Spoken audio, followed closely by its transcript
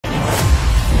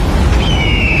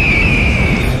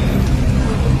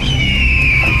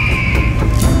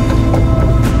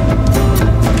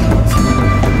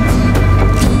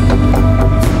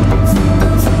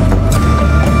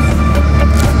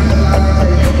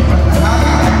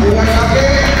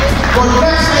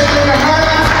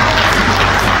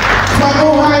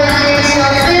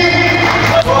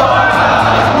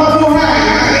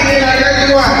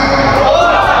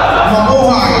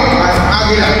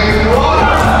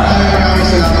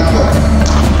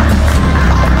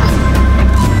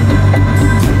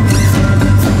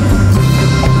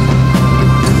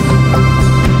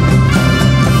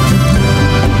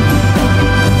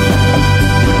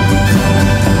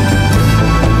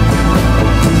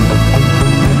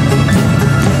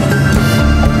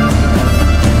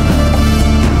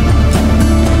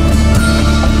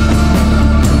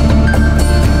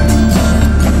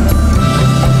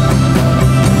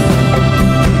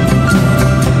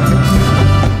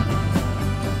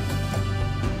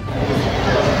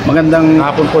Magandang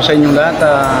hapon po sa inyong lahat.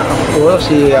 Ako po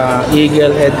si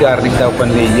Eagle Edgar Rizal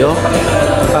Panlillo.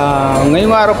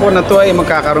 Ngayong araw po na ito ay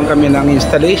magkakaroon kami ng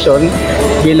installation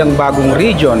bilang bagong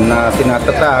region na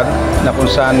tinatatag na kung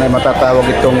saan ay matatawag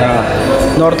itong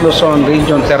North Luzon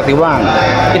Region 31.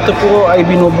 Ito po ay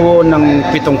binubuo ng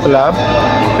 7 club,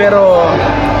 pero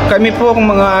kami po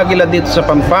ang mga Agila dito sa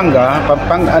Pampanga.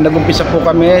 Nag-umpisa po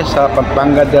kami sa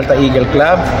Pampanga Delta Eagle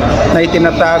Club na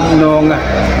itinatag noong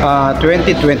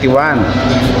 2021.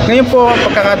 Ngayon po,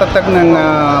 pagkakatatag ng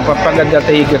Pampanga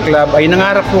Delta Eagle Club ay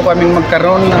nangarap po kami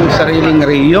magkaroon ng sariling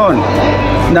reyon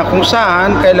na kung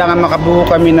saan kailangan makabuo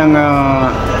kami ng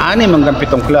 6 hanggang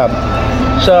 7 club.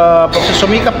 Sa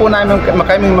pagsusumikap po namin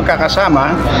kaming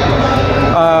magkakasama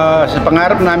sa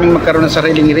pangarap namin magkaroon ng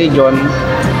sariling region,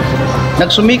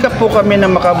 nagsumikap po kami na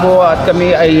makabuo at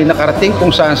kami ay nakarating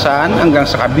kung saan-saan hanggang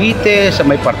sa Cavite, sa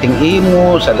may parting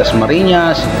Imo, sa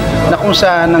Dasmariñas, na kung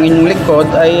saan ang inyong lingkod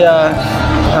ay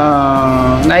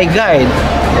nai-guide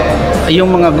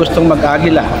yung mga gustong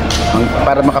mag-Agila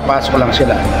para makapasok lang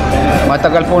sila.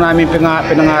 Matagal po namin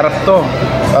pinangarap to,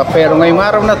 pero ngayong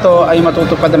araw na to ay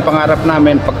matutupad ang pangarap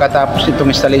namin pagkatapos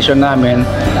itong installation namin.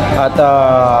 At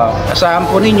asahan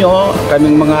po ninyo,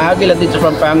 kaming mga Agila dito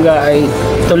sa Pampanga ay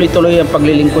tuloy-tuloy ang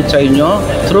paglilingkod sa inyo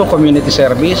through community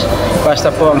service. Basta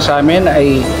po ang sa amin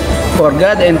ay for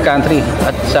God and country,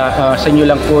 at sa inyo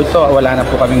lang po ito. Wala na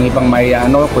po kaming ibang may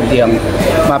kundi ang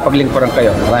mapaglingkuran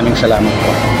kayo. Maraming salamat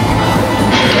po.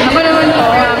 Ako naman po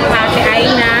ang ate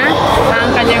Aina,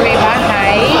 ang kanyang may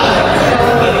bahay. So,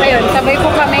 ayun, sabay po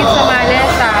kami sumali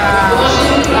sa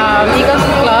Eagles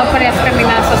Club. Parehas kami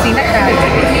nasa Sinakal.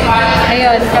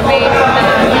 Ayun, kami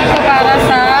dito para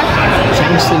sa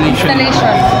installation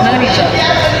ng region.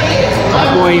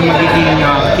 Ako ay magiging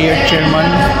care chairman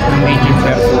ng region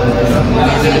 31.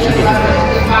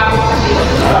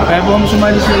 Kaya po ako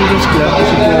sumali sa Eagles Club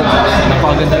kasi po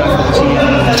napakaganda lang po kasi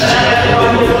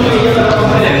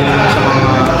sa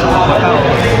mga tao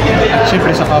at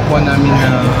siyempre sa kapwa namin na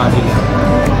Agila.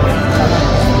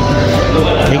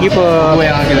 Thank you po. Buhay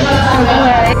ang Agila.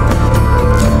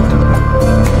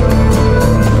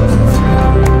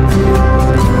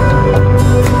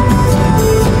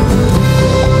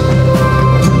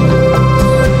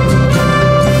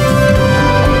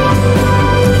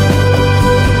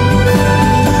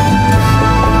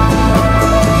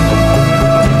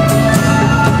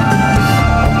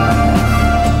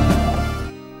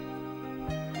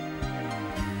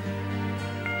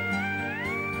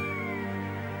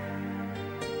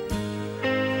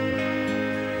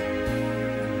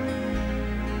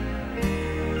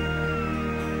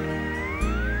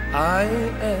 I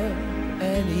am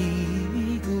an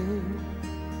eagle,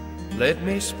 let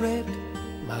me spread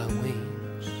my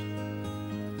wings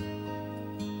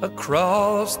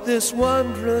across this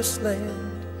wondrous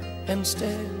land and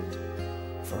stand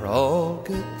for all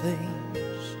good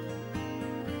things,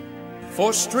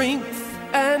 for strength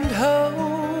and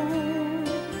hope,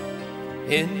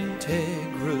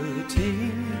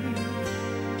 integrity.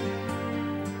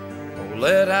 Oh,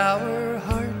 let our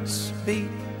hearts beat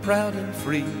proud and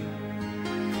free.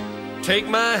 Take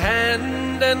my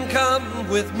hand and come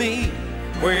with me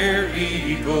where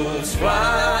eagles fly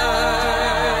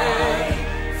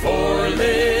for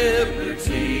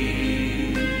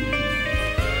liberty.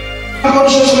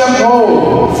 Consciousness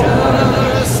know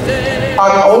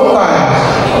at all times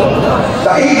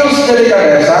the eagle's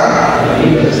delicadeza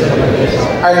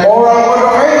and moral code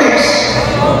of ethics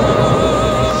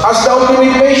as the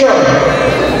ultimate measure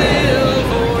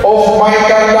of my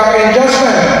conduct and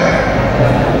judgment,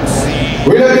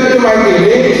 related to my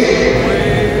dealings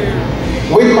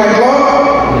with my club,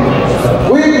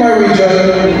 with my region,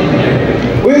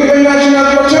 with my national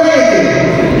fraternity,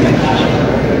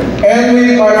 and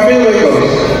with my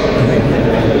Philippines.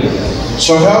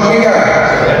 So help me God.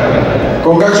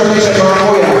 Congratulations, mga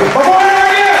kuya.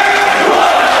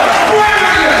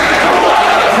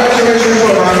 Congratulations po,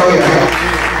 mga kuya.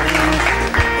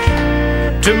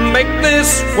 To make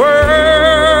this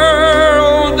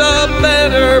world a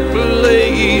better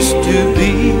place to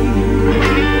be.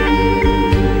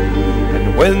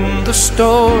 And when the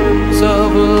storms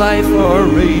of life are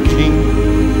raging,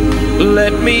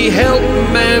 let me help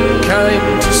mankind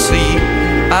to see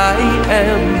I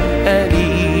am an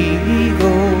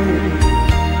eagle,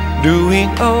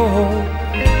 doing all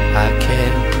I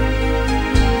can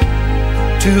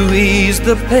to ease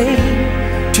the pain,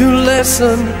 to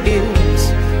lessen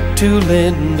ills, to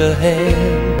lend a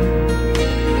hand.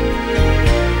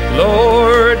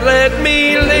 Lord, let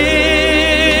me live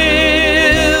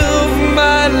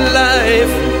my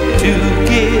life to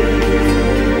give.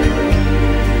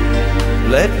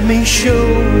 Let me show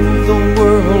the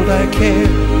world I care.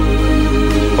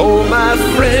 Oh, my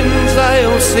friends,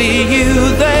 I'll see you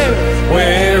there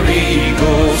where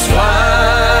eagles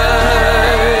fly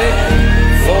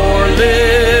for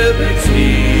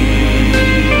liberty,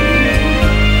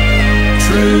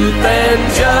 truth and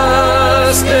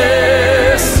justice,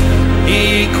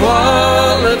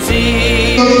 equality.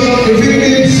 The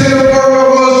Philippine December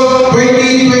was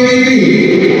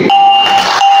 2023.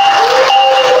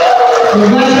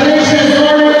 Congratulations,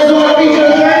 Luzon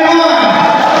Region 31.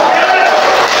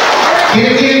 Can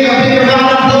you give a big round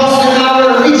of applause to our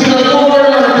regional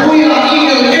governor, Kuya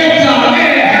Eagle Edgar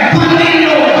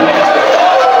Panino?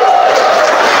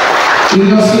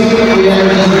 Eagle City, Kuya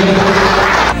Edgar.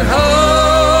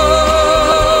 Home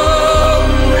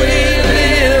we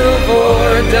live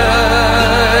or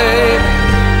die,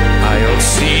 I'll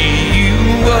see you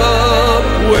up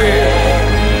where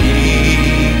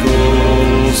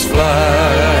eagles fly.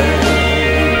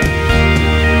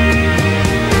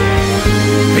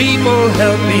 People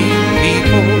help me,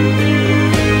 people.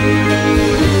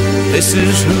 This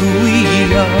is who we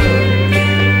are.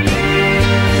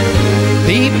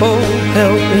 People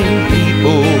helping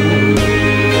people,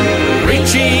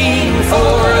 reaching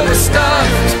for the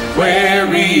stars where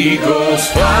eagles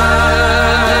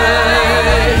fly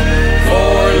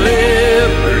for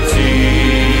liberty,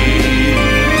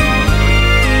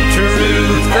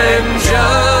 truth and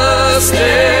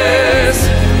justice,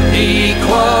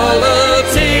 equality,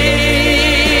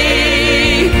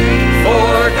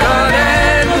 for God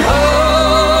and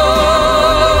home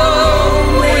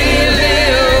we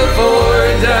live or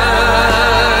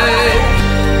die.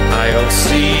 I'll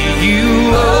see you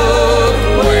up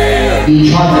where The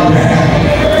charter grant.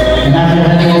 And after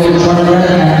handing over the charter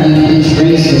grant, and please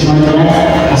raise the charter grant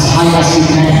as high as you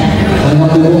can. I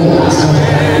want to go as high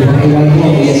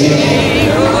as you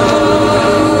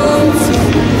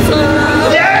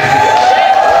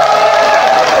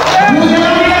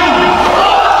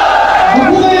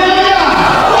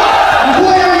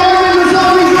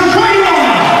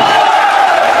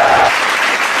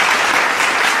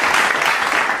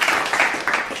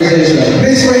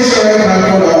Please raise your right hand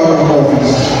for the oath of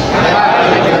office.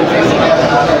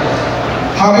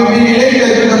 Having been elected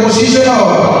to the position of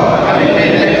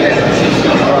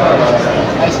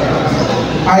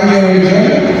I, your region,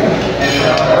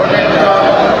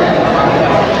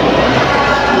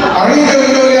 are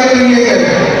legally affiliated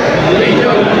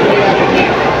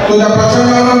to the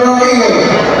fraternal order of Eagles,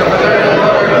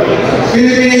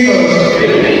 Philippine Eagles,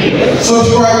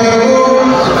 subscribing to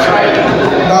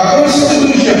the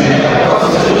Constitution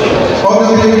of the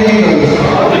Philippine Eagles,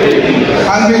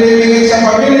 and believing in its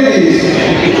capabilities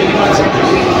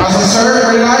as a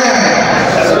self-reliant,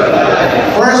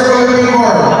 first Philippine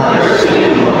born,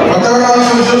 fraternal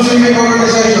social civic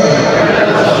organization,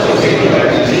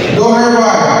 do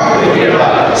hereby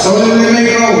solemnly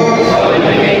make oath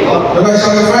that I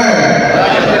shall defend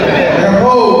and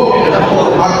uphold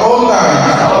at all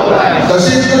times the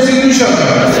said Constitution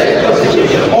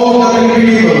of the Philippine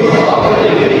Eagles,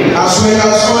 as well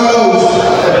as all laws,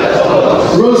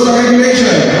 rules and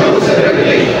regulations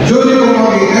duly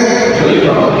promulgated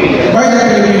by the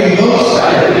Philippine Eagles,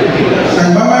 and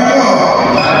by my law,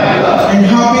 in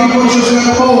having consciously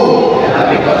uphold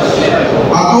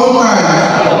at all times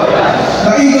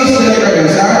the Eagles'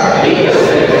 decadence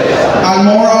and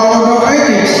moral code of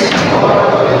ethics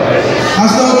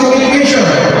as the ultimate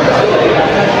measure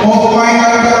of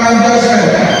final and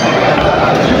judgment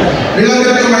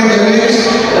related to my dealings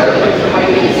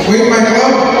with my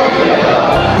club,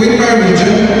 with my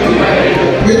region,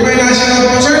 with my national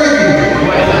fraternity,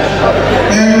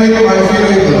 and with my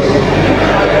fellow Eagles.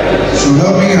 So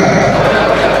help me God.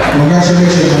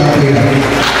 Congratulations, my friend.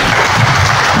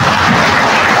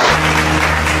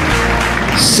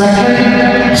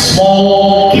 Second,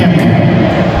 small candle.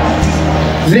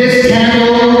 This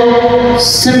candle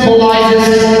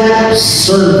symbolizes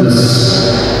service.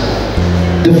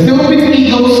 The Philippine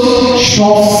Eagles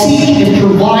shall seek and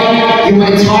provide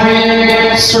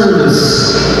humanitarian service,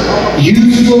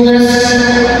 usefulness,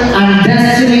 and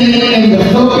destiny in the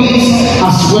Philippines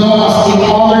as well as in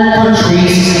other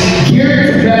countries, geared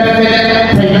to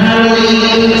benefit primarily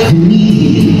the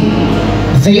needy.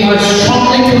 They are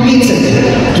strongly committed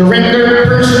to render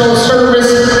personal service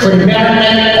for the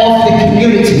betterment of the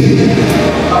community.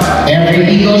 Every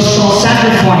Eagle shall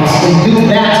sacrifice and do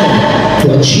battle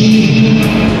to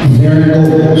achieve their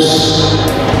goals.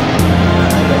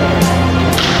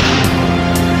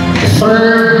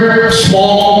 Third,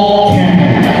 small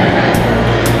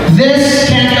candle. This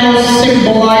candle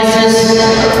symbolizes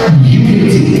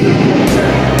unity.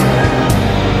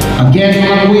 A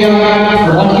Again, we are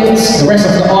the audience, the rest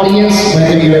of the audience,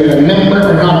 whether you're a member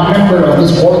or not a member of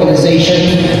this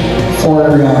organization, for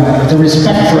the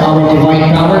respect for our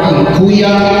divine power.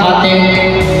 Kuya,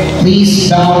 ate, please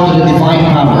bow to the divine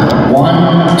power.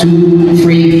 1, 2,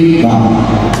 3, bow.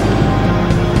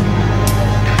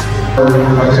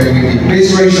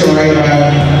 Please raise your right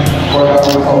hand for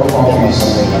the oath of office.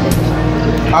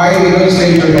 I will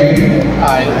state your name.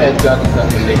 I, Edgar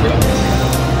Panilio,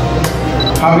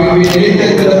 Having been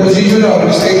elected to the position of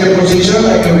the state position,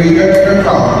 I can read your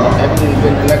account. having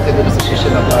been elected to the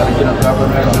position of regional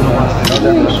governor of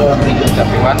Luzon, Region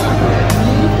 31,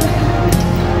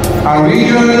 A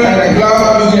region and a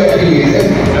club to be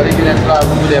affiliated the regional club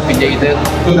duly affiliated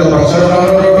to the concerned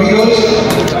order of Eagles,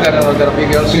 to the order of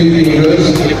Eagles, Philippine Eagles,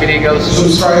 Philippine Eagles,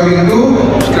 subscribing to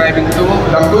subscribing to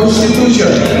the Constitution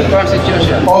the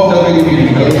Constitution of the Philippine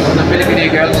Eagles of the Philippine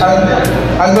Eagles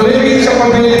and the living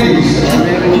capabilities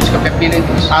and its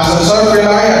capabilities, as a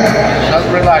self-reliant,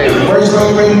 self-reliant, first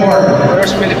Philippine-born,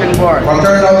 first Philippine-born,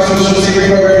 fraternal social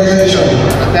civic organization,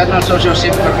 fraternal social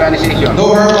civic organization, do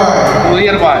hereby who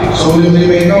hereby solemnly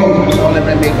make known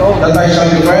solemnly make oath that I shall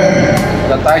defend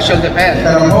that I shall defend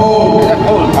and uphold and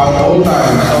uphold at all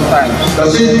times sometimes the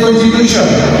said Constitution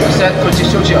the said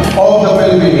Constitution of the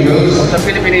Philippine Eagles of the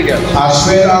Philippine Eagles, as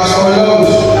well as all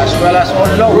laws,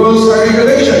 rules rules and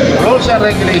regulations and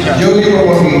regulations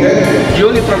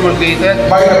duly promulgated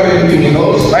by by the Philippine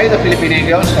Eagles the Philippine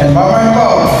Eagles and by my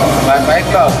club, by my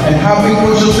club, and having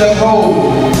consistent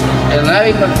hold and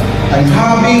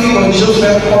having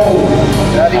consistent hold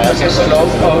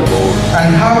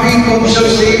and having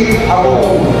consciously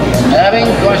uphold having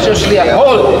consciously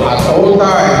uphold at all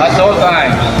times at all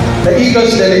times the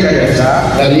Eagles delicadeza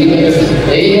the Eagles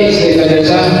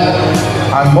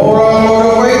and moral code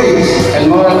of ethics and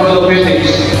moral code of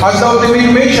ethics as the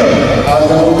ultimate mission as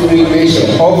the ultimate mission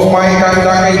of my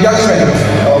conduct and judgment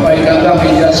of my conduct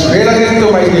and judgment relative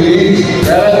to my dealings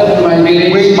relative to my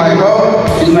dealings with my club,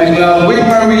 with my club, with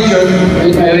my region,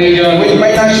 with my region, with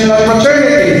my national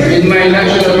fraternity, with my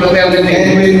national fraternity,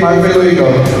 and with my fellow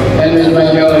Eagle. and with my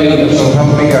fellow Eagles. So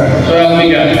help me God. So help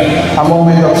me God. A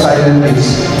moment of silence,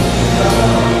 please.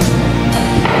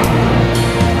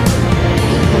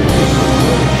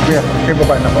 Kuya, kayo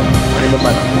baba na po. Kayo baba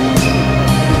na.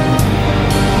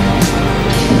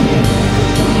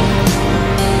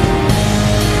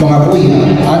 Mga kuya,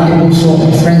 ate puso,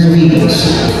 and friends of Eagles,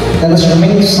 let us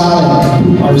remain silent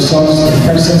and put ourselves in the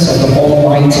presence of the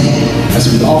Almighty as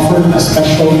we offer a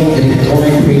special dedicatory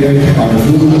prayer to our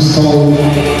newly installed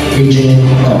regional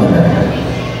governor.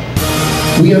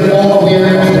 We are all aware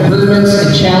of the burdens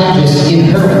and challenges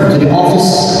inherent to the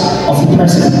office of the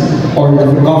president or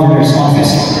the governor's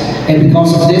office, and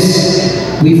because of this,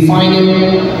 we find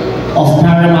it of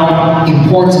paramount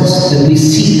importance that we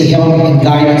seek the help and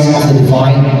guidance of the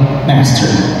Divine Master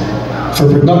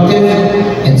for productive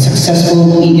and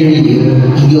successful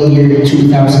Eagle Year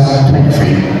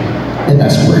 2023. Let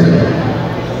us pray.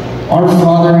 Our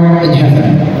Father in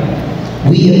heaven,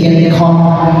 we again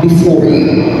come before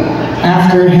you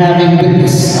after having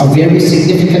witnessed a very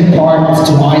significant part of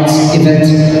tonight's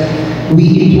event.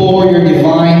 We implore your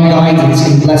divine guidance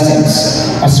and blessings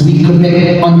as we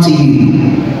commit unto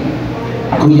you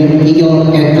Kuya Eagle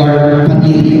Edgar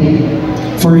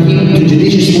Panilio, for him to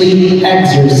judiciously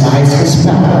exercise his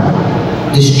power,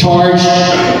 discharge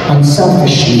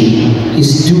unselfishly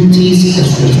his duties and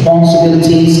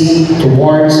responsibilities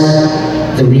towards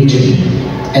the region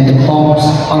and the clubs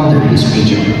under his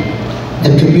region,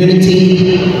 the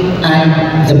community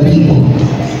and the people.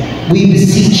 We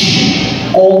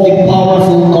beseech all the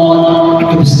powerful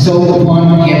God to bestow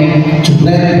upon him to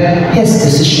blend his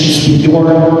decisions with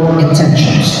your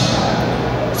intentions.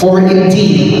 For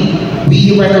indeed,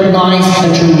 we recognize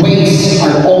that your ways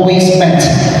are always meant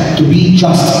to be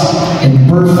just and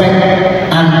perfect,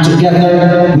 and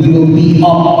together we will be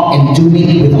up and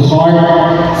doing with a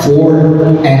heart for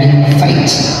any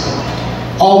fate.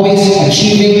 Always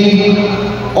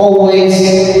achieving, always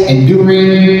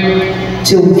enduring,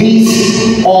 till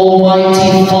peace,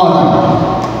 Almighty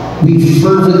Father, we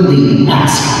fervently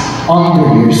ask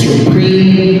under your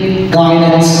supreme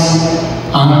guidance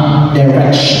and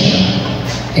direction.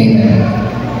 Amen.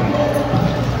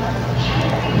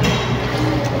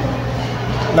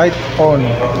 Light on.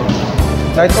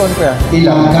 Light on kuya.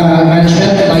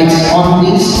 Management, lights on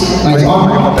please. Lights on.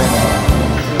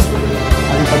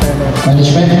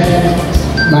 Management,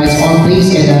 lights on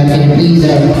please, and can you please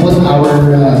put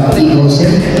our Eagles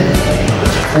in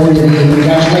for the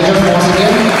congratulations once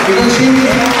again. Eagles team,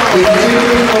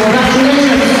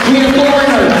 congratulations to the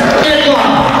governor, Edgar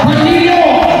Panilio,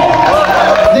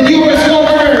 the newest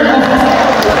governor of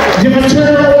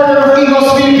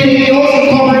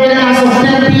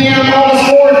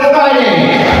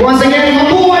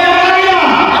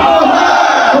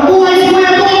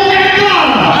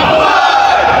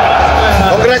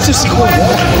Congrats si Kuya.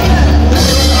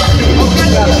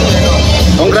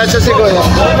 Congrats si Kuya.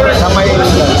 Kamay.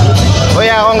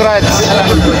 Kuya, congrats.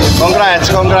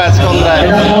 Congrats. And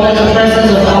acknowledge the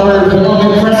presence of our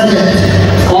beloved president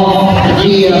of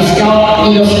the Scout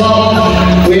Eagle Club,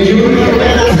 with you.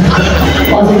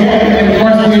 Once again, and of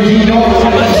course, with Gino,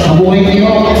 mabuhay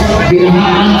kayo,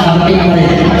 binahaan sa ating pa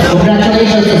rin.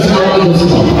 Congratulations sa Scout Eagle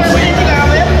Club.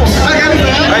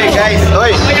 Hey guys,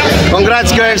 oy.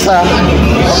 Congrats girls ha.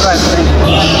 Congrats.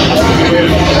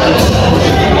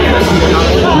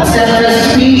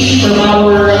 Acceptance speech from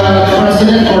our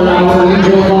president or our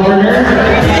regional governor.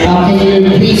 Can you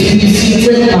please be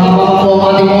seated? Mahaba po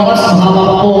ang ating oras, mahaba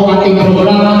po ang ating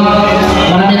programa.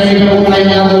 Marami na rin po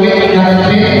tayong gagawin,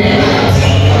 natin.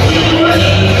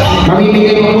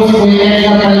 Mamimigay po po sa Kuya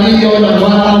Edgar Palillo ng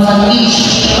 1,000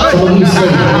 each sa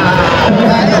mag-isip.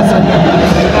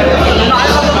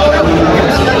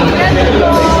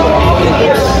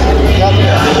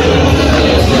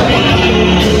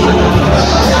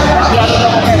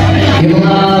 Yung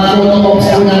mga protocols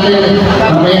po natin,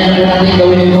 mamaya na natin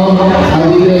gawin ito.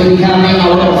 We will be having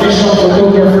our official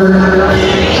photographer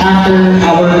after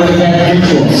our event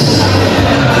rituals.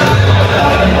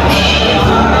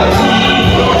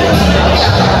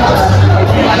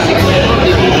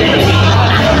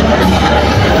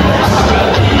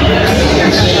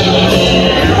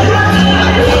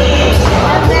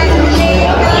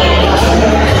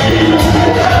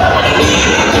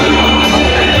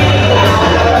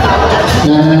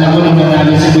 Naalala ko naman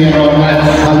namin si Kuya Roman,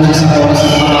 kami sa oras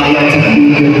ng pamayan sa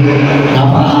video.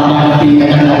 Napakahaba ng pila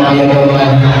ng pamayan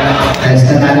Roman. Kaya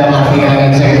sa tanala mga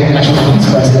pingalan sa International Vice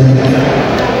President.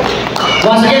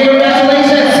 Once again,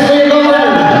 congratulations, Kuya Roman!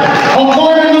 Of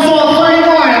course, Luzon,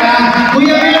 31,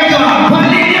 Kuya Edgar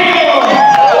Palillo!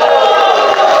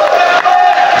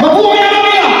 Mabuhay na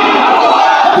kami!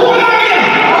 Mabuhay na kami!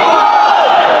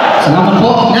 Salamat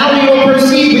po. Now we will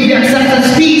proceed with the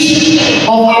acceptance speech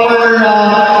of our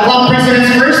club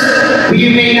presidents first.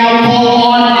 We may now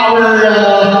call on our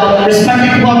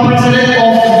respective club president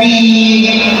of the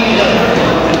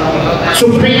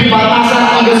Supreme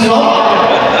Batasan Eagles Club.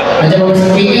 Nandiyan ba sa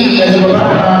TV? Nandiyan ba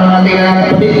ating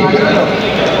kapatid?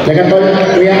 Nagatol,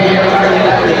 kuya.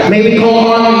 May we call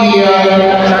on the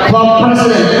club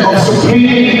president of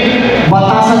Supreme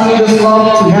Batasan Eagles Club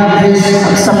to have his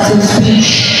acceptance speech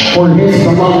for his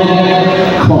beloved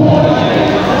club.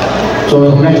 So,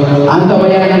 ang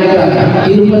kabayanan nila,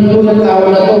 inuman po ng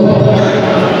tao na to.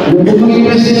 Nung maging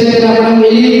presidente na ako ng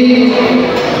Philippine,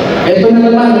 ito na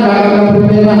naman, nakakang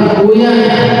problema. Kuya,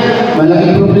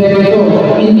 malaking problema ito.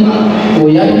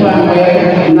 Kuya,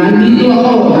 kaya nandito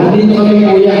kami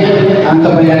kuya, ang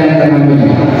kabayanan na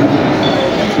namin.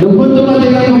 Nung po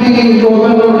tumating ang magiging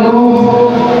governor ko,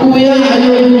 kuya,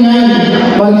 ayaw niya,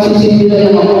 magsisindi na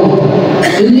lang ako.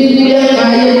 Hindi kuya,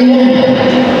 kaya niya.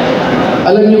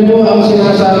 Alam niyo po, ang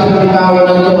sinasabi ng tao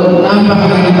na ito,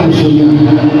 napakalaking puso niya.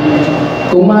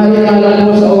 Kung maaari na lang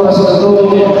po sa oras na ito,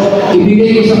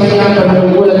 ibigay ko sa kanya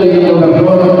panungkulan ng iyong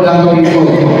gagawin gagawin ko.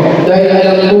 Dahil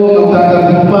alam ko,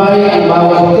 magtatagumpay ang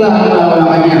bawat plan na wala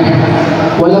kanya.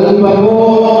 Walang iba po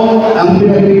ang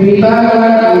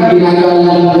pinagbibitawan, ang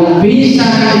ginagawa ng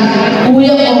bisan,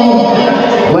 kuya ko,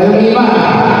 walang iba.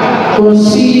 Kung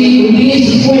hindi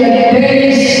si Kuya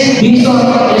Dennis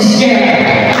Bison Esquer.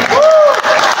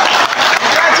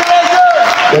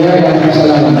 Kaya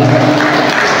salamat.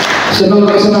 Sa mga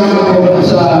kasama ko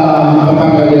sa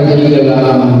Pampanga Xxxi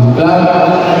Club,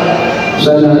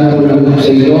 sana tulong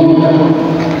sa iyo.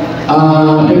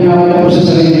 Pinawala ko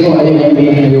sa sarili ko, ayaw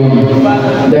yung yun.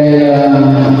 Dahil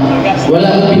wala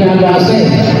akong pinag-asa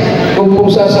eh. Kung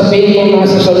sasabihin ko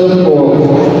nasa salon ko,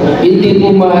 hindi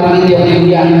po maaari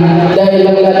yan. Dahil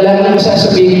lang ang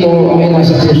sasabihin ko ay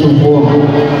nasa puso ko.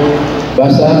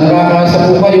 Basta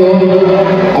nakakasa po kayo,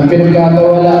 ang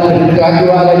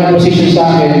pinagkatiwala ng posisyon sa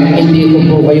akin, hindi ko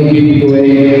po kayo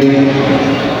bibiguin.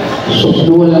 So,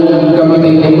 doon lang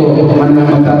kami dito, man na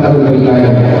magtatagumpay tayo.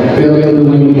 Pero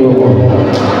tulungan niyo po ako.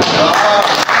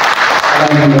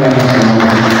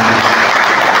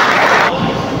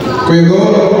 Kuya Go,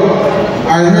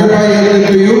 I hereby yield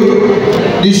to you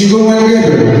this gold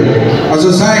giver as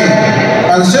a sign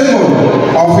and symbol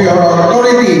of your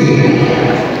authority,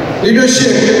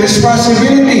 leadership,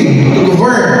 responsibility to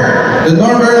govern the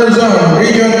Northern Luzon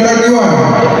Region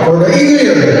 31 for the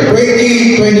year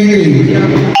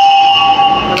 2023.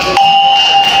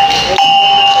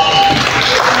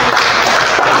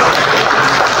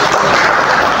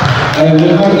 I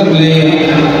will wholeheartedly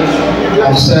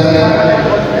accept,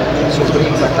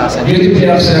 beautifully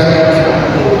accept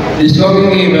this loving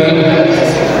given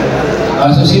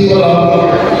as a symbol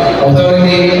of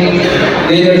authority,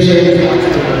 leadership,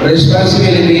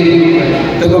 responsibility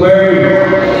to govern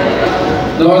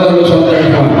Northern Luzon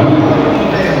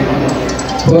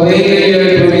for the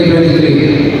year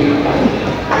 2023.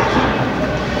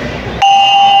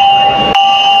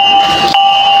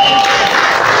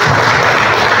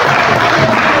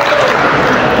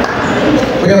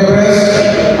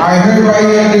 I hereby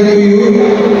give to you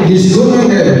this good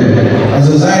endeavor as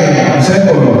a sign and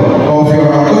symbol of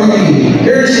your authority,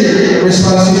 leadership,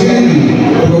 responsibility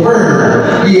to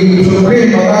govern the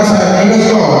Supreme Batasan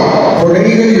Eagles Law for the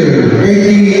Eagle Year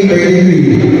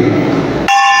 2023.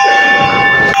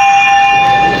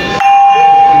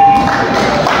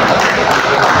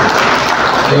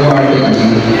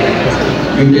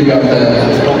 You pick up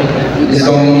this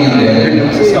coming in there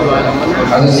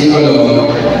as a symbol of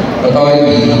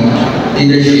authority,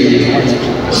 leadership,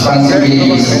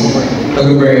 responsibilities to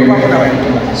govern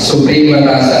Supreme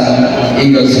Batasan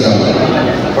Eagles Law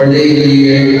for the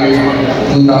year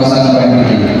 2023.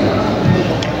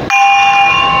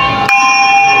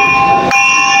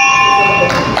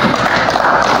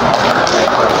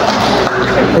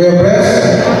 For your press,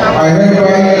 I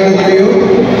hereby to you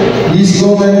this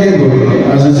golden table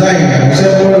as a sign and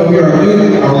symbol of your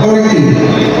authority,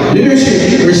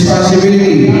 leadership,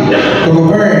 responsibility to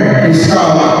govern this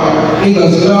Scout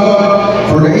Eagles Club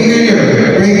for the Eagle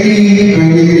Year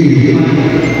 2023.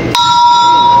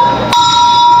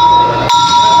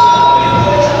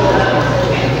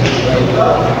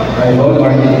 I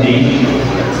wholeheartedly,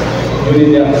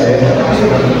 duly accept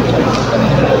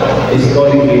this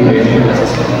calling given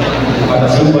as a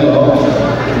symbol of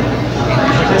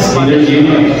leadership,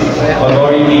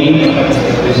 authority,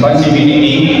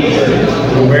 responsibility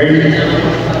to govern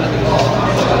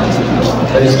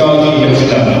the Scout Eagles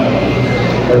Club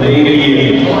for the year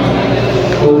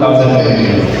 2023.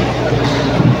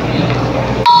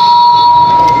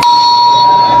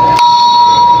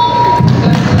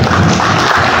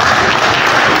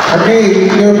 Okay,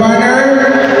 your banner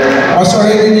was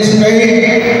already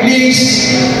displayed. Please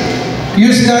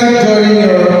use that during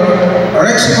your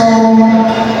Rexcom,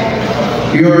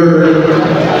 your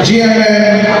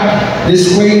GMM,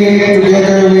 display it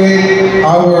together with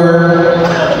our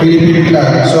Philippine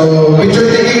flag. So, picture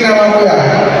taking naman po yan.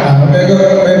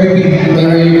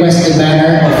 May request the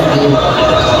banner of the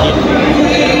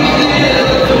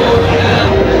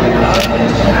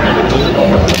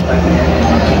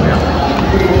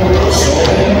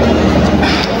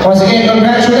once again,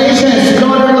 congratulations to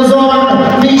Northern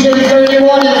Luzon, Region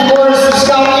 31, and of course, the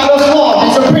Scout Eagles Club.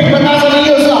 It's a Supreme Batasan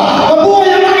Eagles Club. Mabuhay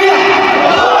ang Manila!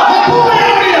 Mabuhay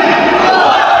ang Manila!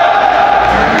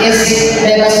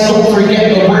 Let us don't forget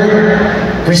the word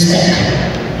respect.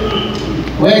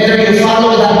 Whether you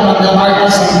follow that Magna Carta,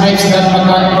 sometimes that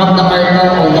Magna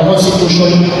Carta or the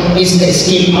Constitution is the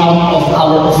escape out of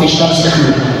our officials to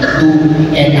do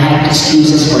and have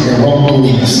excuses for their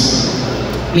wrongdoings.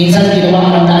 Minsan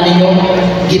ginawa ng nanay nyo,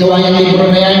 ginawa yung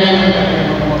libro na yan,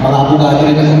 mga abogado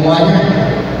rin ang gumawa niya.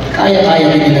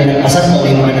 Kaya-kaya din nila nag-asat o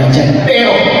may mga nandyan.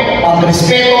 Pero, ang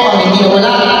respeto ang hindi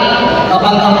nawala,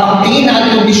 kapag ang pagtingin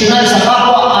na tradisyonal sa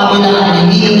kapwa, agila ang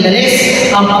hindi nyo nilalis,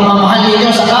 ang pagmamahal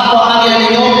ninyo sa kapwa, agila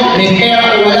ninyo, may pera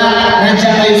o wala,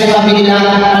 nandyan kayo sa tabi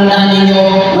nila, tandaan ninyo,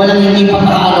 walang hindi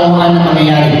pagkakaalawahan na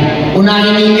mangyayari.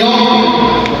 Unahin ninyo,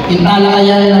 yung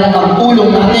talakayan ng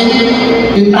pagtulong natin,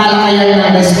 yung talakayan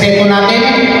ng respeto natin,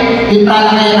 yung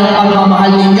talakayan ng pagmamahal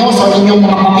ninyo sa inyong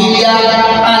mga pamilya,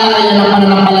 talakayan ng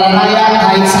pananampalataya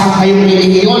kahit saan kayong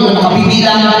relihiyon na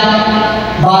nakabibilang,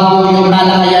 bago yung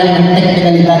talakayan ng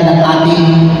teknikalidad ng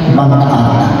ating mga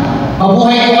karta.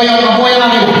 Mabuhay ko kayo, mabuhay ang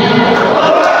akin!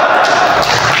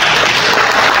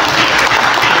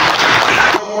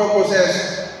 Purposes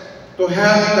to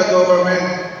help the government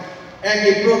and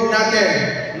improve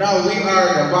natin. Now we are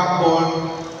the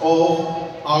backbone of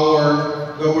our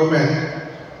government.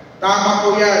 Tama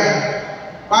po yan.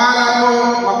 Para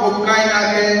po makumply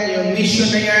natin yung mission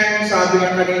na yan, sabi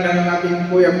nga kanina ng ating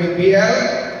Kuya PPL,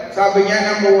 sabi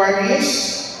niya number 1 is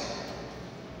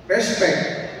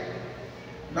respect.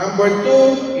 Number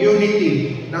 2,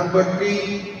 unity. Number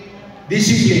 3,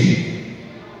 discipline.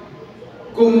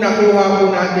 Kung nakuha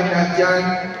po natin lahat yan,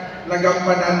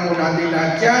 nagampanan po natin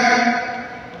lahat yan,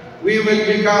 we will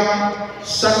become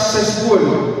successful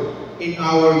in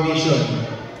our mission.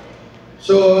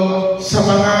 So, sa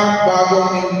mga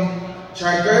bagong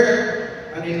charter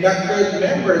and inducted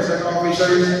members and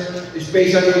officers,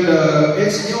 especially the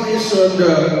ex-news on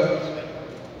the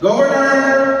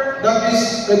governor, that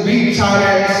is the big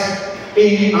challenge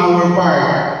in our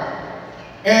part.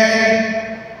 And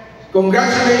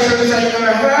congratulations sa inyo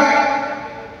lahat.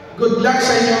 good luck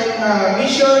sa inyong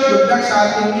mission, good luck sa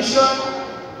ating mission.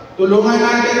 Tulungan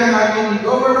natin ang ating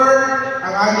governor,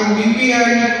 ang ating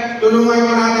BPN, tulungan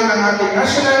mo natin ang ating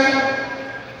national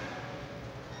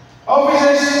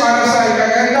offices para sa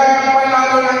ikaganda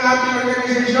panalo ng ating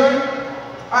organisasyon.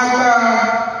 At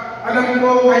alam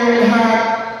ko kayo lahat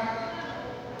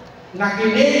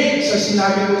nakinig sa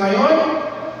sinabi ko ngayon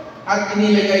at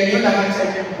inilagay niyo lahat sa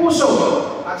inyong puso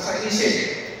at sa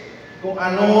isip kung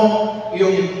ano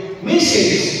yung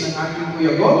message ng ating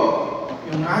Kuya Bob,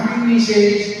 yung ating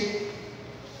message,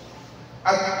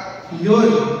 at yun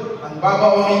ang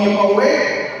babaunin niyo pa uwi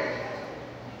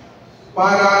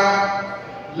para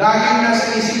laging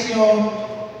nasa isip niyo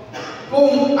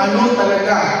kung ano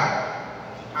talaga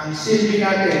ang silbi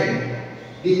natin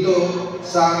dito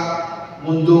sa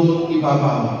mundong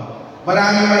ibabaw.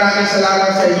 Maraming salamat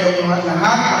sa inyong mga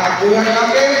lahat, mga kuya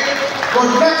natin.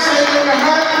 Good luck sa inyong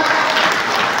lahat.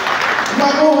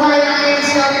 Mabuhay ang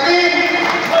Xxxi!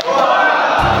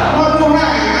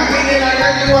 Mabuhay ang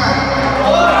kinilagaliwan!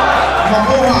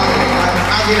 Mabuhay ang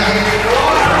Agila!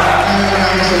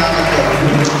 Maraming salamat po.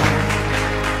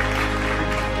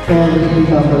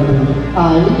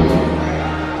 I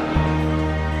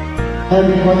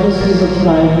having consciously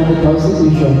subscribed to the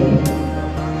Constitution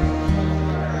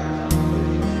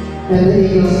and the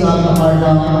Eagles Magna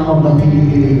Carta of the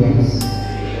Philippines,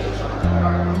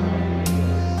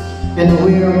 and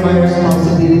aware of my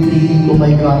responsibility to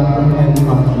my God and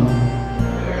country,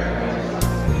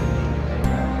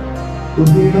 to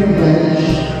bear my pledge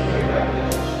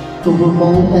to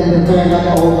promote and defend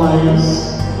at all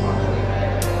times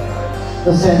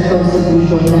the said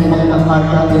Constitution and Magna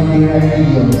Carta and their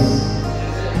ideals,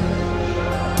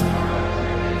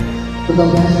 to the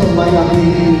best of my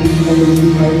ability and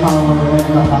within my power and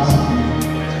capacity.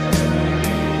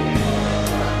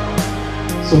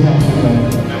 So help me God.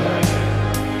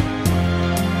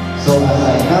 So as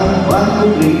I count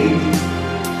 1, 2,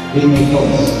 3, we may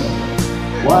toast.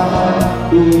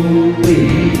 1, 2,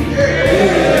 3.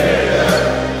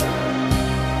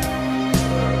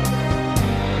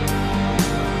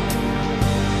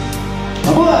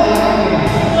 Mabuhay!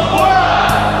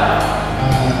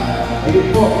 Ayun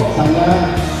po, sana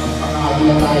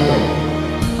magpangagila tayo.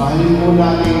 Mahalin po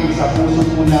natin, sa puso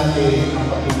po natin ang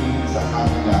pag-ibig sa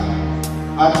kanila.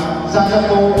 At sana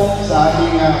po sa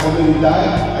ating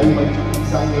komunidad ay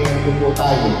mag-isang mayroon po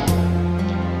tayo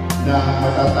na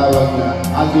matatawag na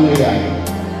Agulayan,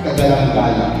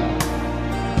 kagalang-galang.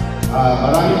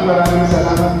 Maraming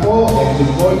salamat po and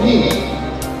good morning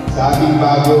sa ating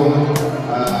bagong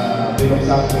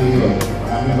binuksan ngayon.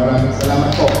 Maraming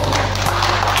salamat po.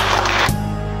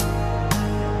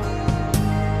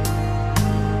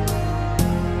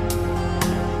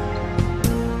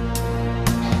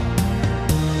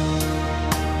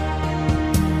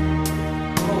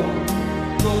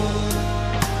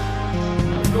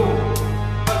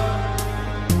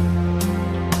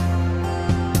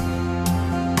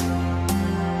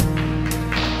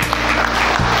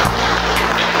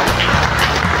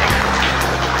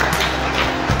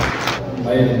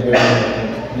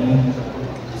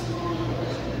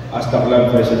 As the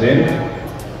club president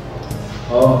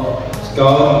of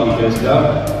Scout Eagles Club,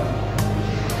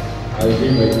 I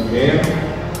hereby declare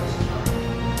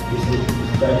this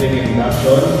starting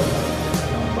induction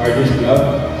of Parties Club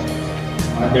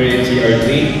under NCR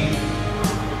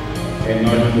 3 and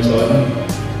North Luzon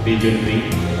Region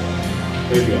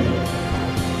 3,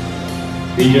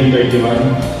 Region 31,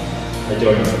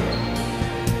 adjourned.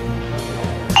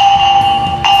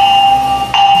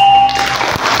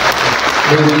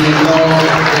 There will be no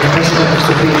President of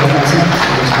Supreme Batasan.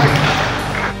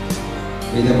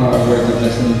 With the power of word to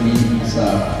blessing me as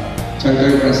a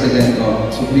Charter President of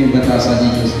Supreme Batasan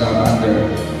Eagles Club under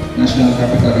National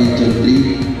Capital Region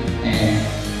 3 and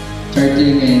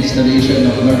charting and installation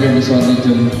of Northern Luzon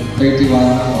Region 31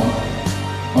 of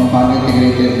Pampanga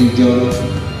Integrated Region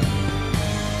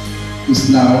is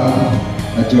now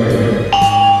adjourned.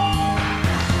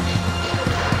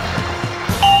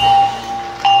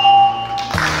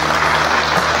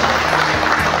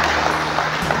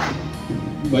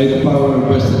 By the power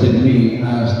vested in me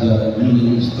as the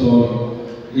newly installed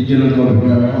Regional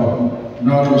Governor of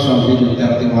North Luzon Region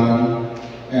 31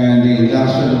 and the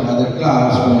induction of other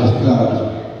clubs, bonus clubs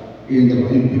in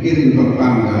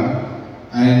Pampanga,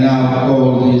 I now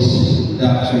call this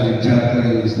induction and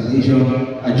charter installation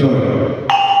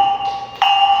adjourned.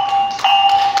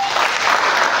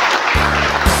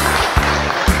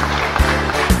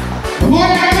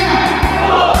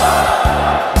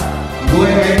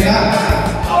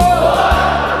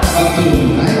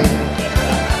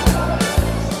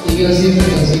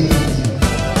 Xxxi.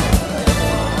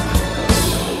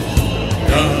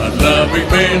 we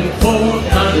been for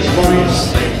country's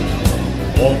sake,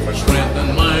 all for strength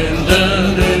and mind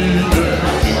and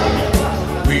energy.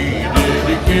 We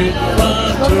dedicate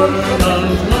fraternal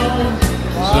love,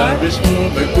 service for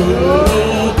the good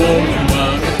of all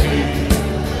humanity.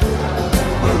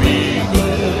 Where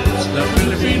eagles, the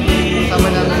Philippine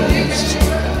eagles,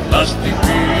 lasting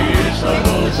peace on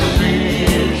all the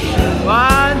creation.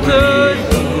 1, 2,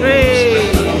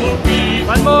 3.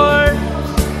 One more.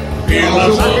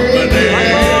 Heroes of the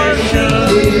nation.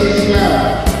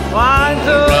 1,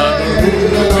 2.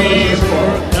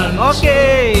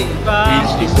 Okay.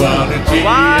 Peace, equality, 1,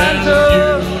 and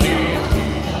 2.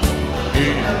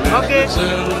 unity. Okay.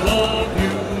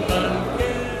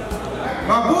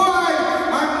 Mabuhay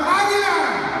ang Agila!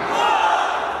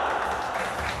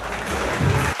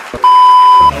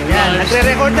 Yan,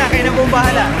 nagre-record na. Kayo na pong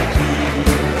bahala.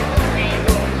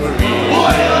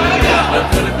 The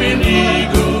Philippine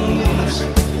eagles,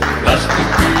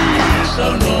 lasting peace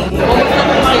on all.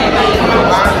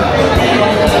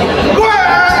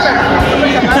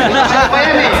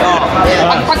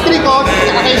 Ang pagtrikot,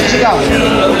 saka kayo sisigaw.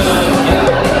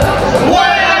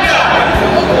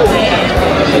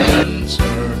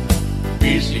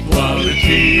 Peace,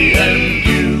 equality, and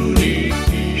unity.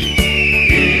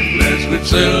 If blessed with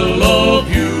zeal of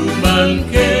human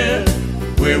care,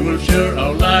 we will share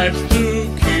our lives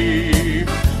to keep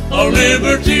our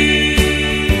liberty.